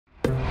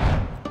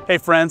Hey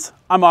friends,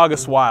 I'm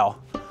August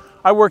Weil.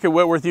 I work at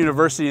Whitworth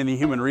University in the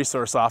Human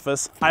Resource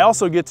Office. I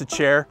also get to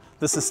chair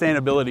the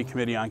Sustainability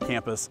Committee on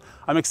campus.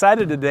 I'm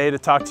excited today to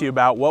talk to you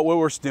about what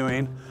Whitworth's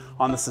doing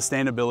on the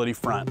sustainability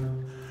front.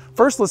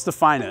 First, let's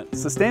define it.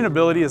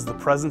 Sustainability is the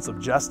presence of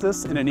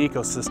justice in an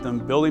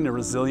ecosystem, building a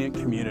resilient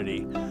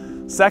community.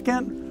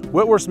 Second,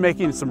 Whitworth's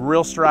making some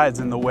real strides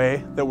in the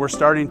way that we're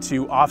starting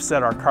to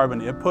offset our carbon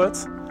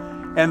inputs.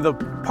 And the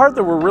part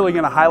that we're really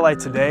going to highlight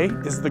today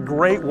is the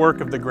great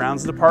work of the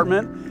grounds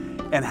department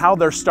and how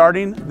they're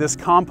starting this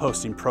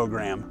composting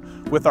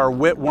program with our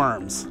Whit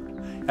worms.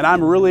 And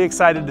I'm really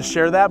excited to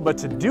share that, but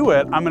to do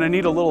it, I'm going to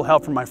need a little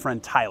help from my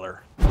friend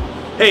Tyler.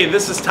 Hey,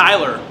 this is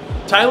Tyler.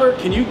 Tyler,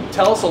 can you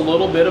tell us a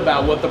little bit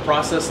about what the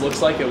process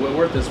looks like at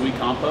Whitworth as we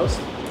compost?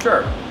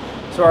 Sure.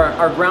 So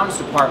our grounds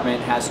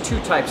department has two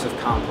types of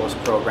compost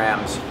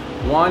programs.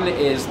 One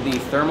is the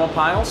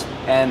THERMOPILES,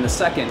 and the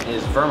second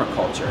is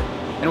vermiculture.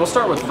 And we'll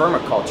start with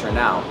vermiculture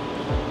now.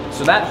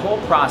 So that whole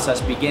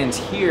process begins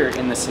here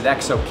in the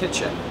Sodexo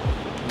kitchen.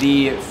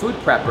 The food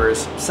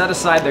preppers set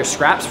aside their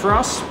scraps for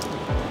us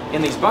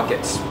in these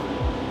buckets.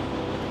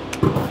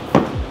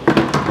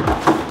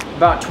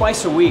 About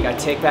twice a week, I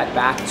take that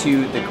back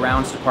to the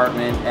grounds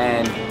department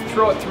and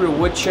throw it through a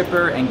wood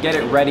chipper and get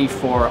it ready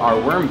for our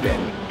worm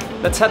bin.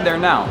 Let's head there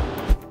now.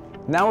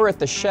 Now we're at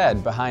the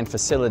shed behind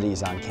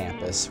facilities on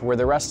campus where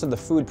the rest of the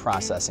food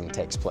processing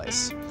takes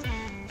place.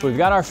 So we've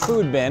got our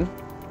food bin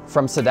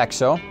from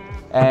Sodexo,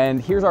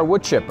 and here's our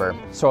wood chipper.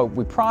 So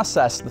we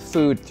process the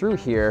food through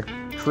here,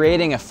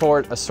 creating a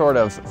sort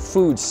of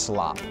food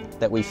slop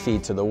that we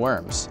feed to the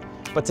worms.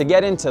 But to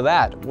get into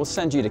that, we'll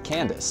send you to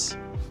Candace.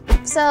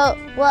 So,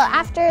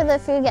 after the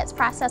food gets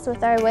processed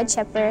with our wood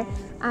chipper,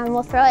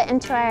 we'll throw it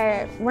into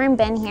our worm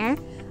bin here.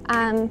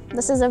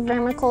 This is a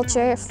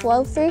vermiculture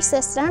flow-through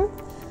system.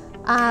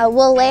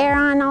 We'll layer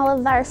on all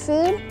of our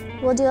food.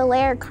 We'll do a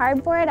layer of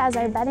cardboard as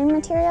our bedding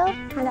material,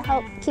 kind of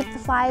help keep the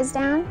flies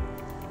down.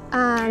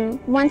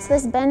 Once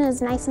this bin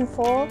is nice and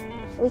full,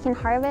 we can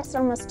harvest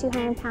almost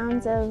 200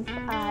 pounds of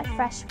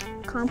fresh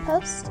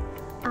compost,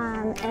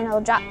 and it'll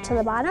drop to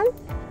the bottom,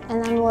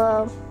 and then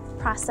we'll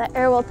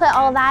put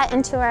all that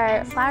into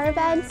our flower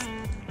beds.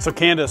 So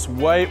Candace,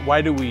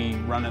 why do we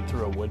run it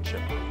through a wood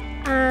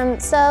chipper?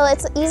 So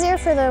it's easier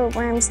for the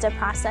worms to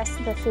process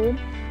the food.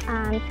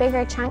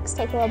 Bigger chunks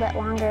take a little bit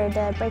longer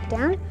to break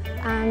down.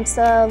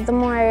 So the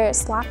more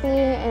sloppy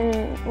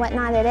and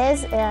whatnot it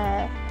is,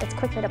 it's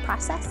quicker to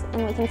process,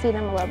 and we can feed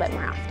them a little bit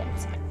more often.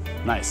 So.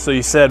 Nice. So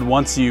you said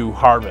once you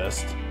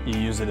harvest, you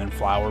use it in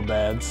flower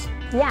beds.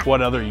 Yeah.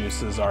 What other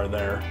uses are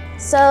there?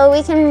 So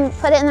we can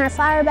put it in our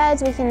flower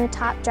beds, we can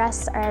top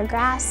dress our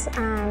grass,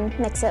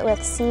 mix it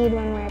with seed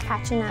when we're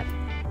patching up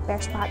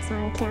bare spots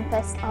on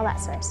campus, all that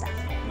sort of stuff.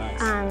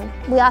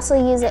 Nice. We also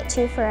use it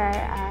too for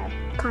our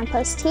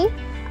compost tea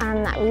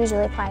that we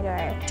usually apply to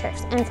our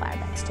turfs and flower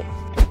beds too.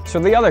 So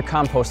the other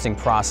composting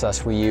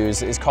process we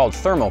use is called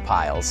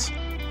ThermoPiles.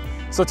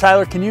 So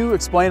Tyler, can you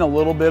explain a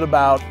little bit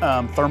about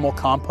thermal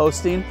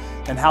composting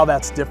and how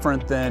that's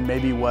different than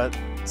maybe what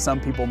some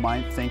people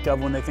might think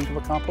of when they think of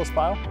a compost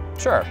pile?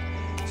 Sure.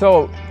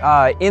 So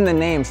in the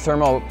name,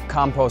 thermal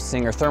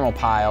composting or thermal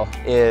pile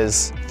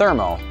is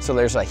thermo, so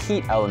there's a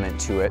heat element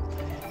to it.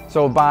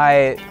 So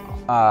by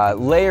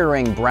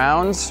layering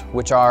browns,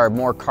 which are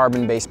more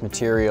carbon-based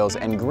materials,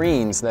 and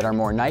greens that are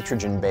more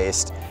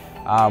nitrogen-based,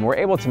 we're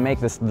able to make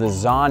this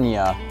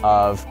lasagna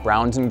of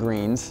browns and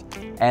greens.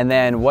 And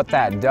then what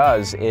that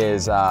does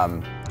is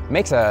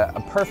makes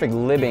a perfect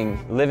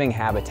living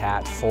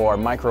habitat for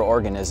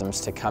microorganisms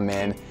to come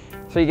in.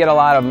 So you get a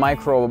lot of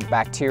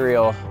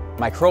microbial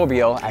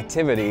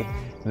activity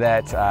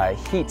that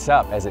heats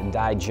up as it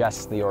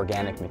digests the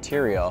organic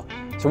material.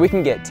 So we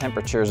can get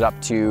temperatures up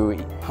to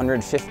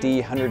 150,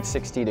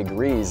 160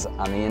 degrees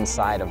on the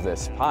inside of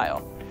this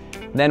pile.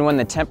 Then when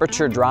the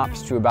temperature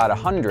drops to about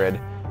 100,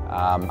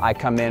 I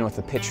come in with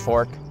a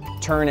pitchfork,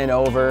 turn it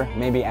over,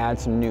 maybe add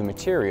some new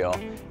material,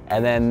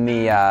 and then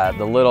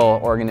the little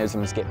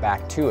organisms get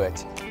back to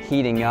it,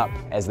 heating up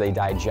as they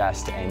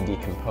digest and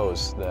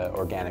decompose the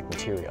organic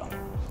material.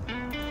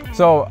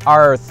 So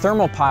our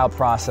ThermoPile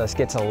process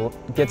gets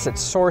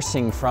its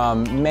sourcing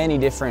from many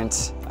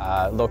different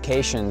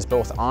locations,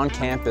 both on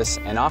campus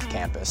and off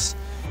campus.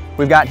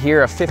 We've got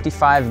here a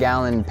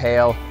 55-gallon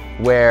pail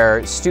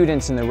where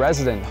students in the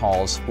resident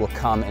halls will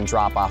come and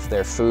drop off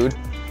their food.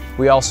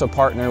 We also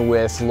partner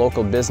with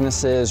local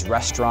businesses,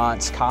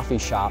 restaurants, coffee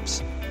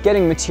shops,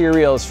 getting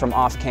materials from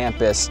off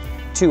campus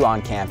to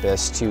on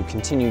campus to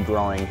continue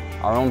growing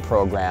our own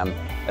program,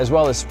 as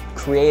well as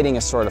creating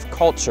a sort of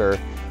culture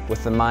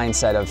with the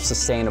mindset of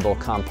sustainable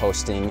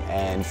composting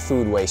and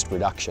food waste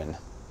reduction.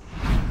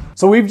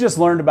 So we've just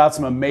learned about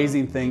some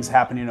amazing things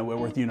happening at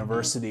Whitworth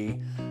University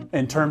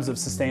in terms of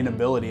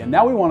sustainability. And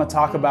now we want to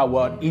talk about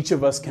what each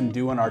of us can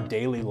do in our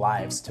daily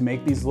lives to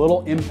make these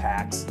little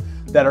impacts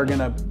that are going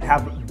to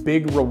have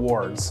big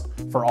rewards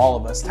for all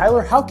of us.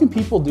 Tyler, how can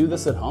people do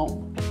this at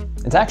home?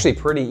 It's actually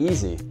pretty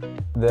easy.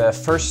 The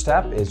first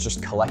step is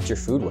just collect your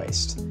food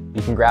waste.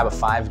 You can grab a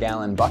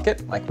 5-gallon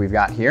bucket like we've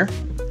got here,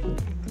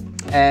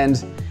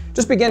 and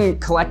just begin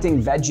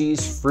collecting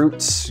veggies,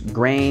 fruits,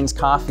 grains,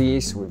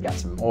 coffee. So we've got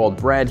some old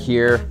bread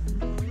here,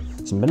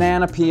 some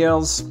banana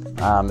peels.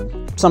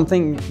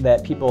 Something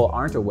that people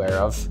aren't aware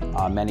of,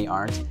 many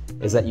aren't,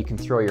 is that you can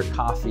throw your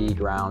coffee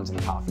grounds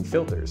and coffee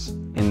filters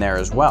in there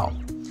as well.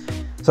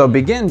 So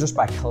begin just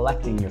by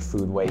collecting your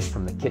food waste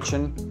from the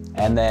kitchen,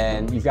 and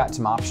then you've got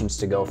some options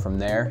to go from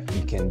there.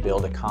 You can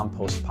build a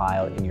compost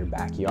pile in your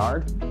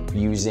backyard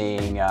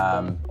using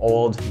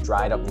old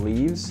dried up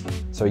leaves.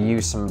 So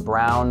use some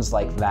browns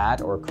like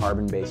that or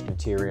carbon-based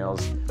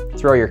materials.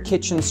 Throw your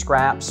kitchen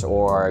scraps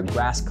or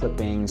grass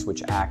clippings,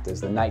 which act as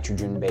the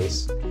nitrogen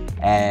base,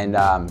 and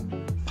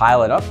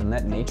pile it up and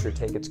let nature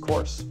take its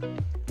course.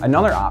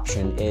 Another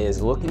option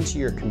is look into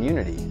your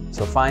community.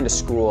 So find a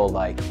school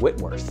like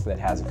Whitworth that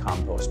has a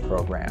compost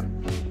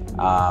program.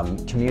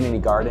 Community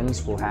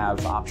gardens will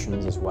have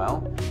options as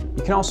well.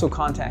 You can also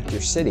contact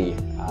your city.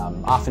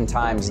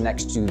 Oftentimes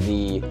next to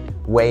the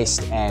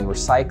waste and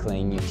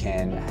recycling, you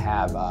can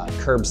have a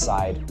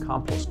curbside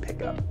compost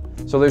pickup.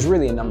 So there's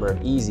really a number of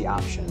easy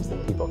options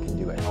that people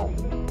can do at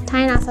home.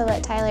 Tying off of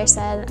what Tyler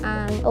said,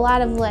 a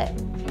lot of what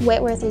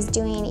Whitworth is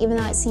doing, even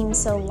though it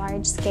seems so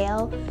large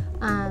scale,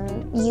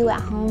 you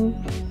at home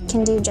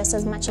can do just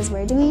as much as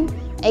we're doing.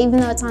 Even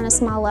though it's on a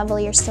small level,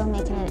 you're still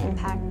making an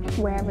impact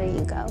wherever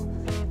you go.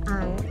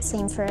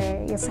 Same for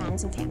your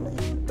friends and family.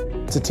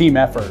 It's a team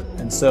effort,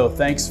 and so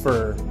thanks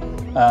for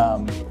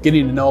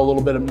getting to know a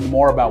little bit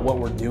more about what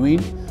we're doing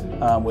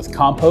with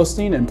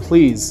composting, and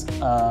please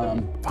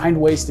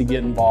find ways to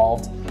get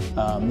involved.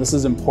 This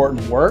is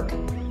important work,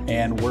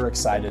 and we're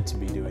excited to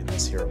be doing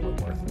this here at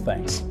Whitworth.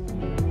 Thanks.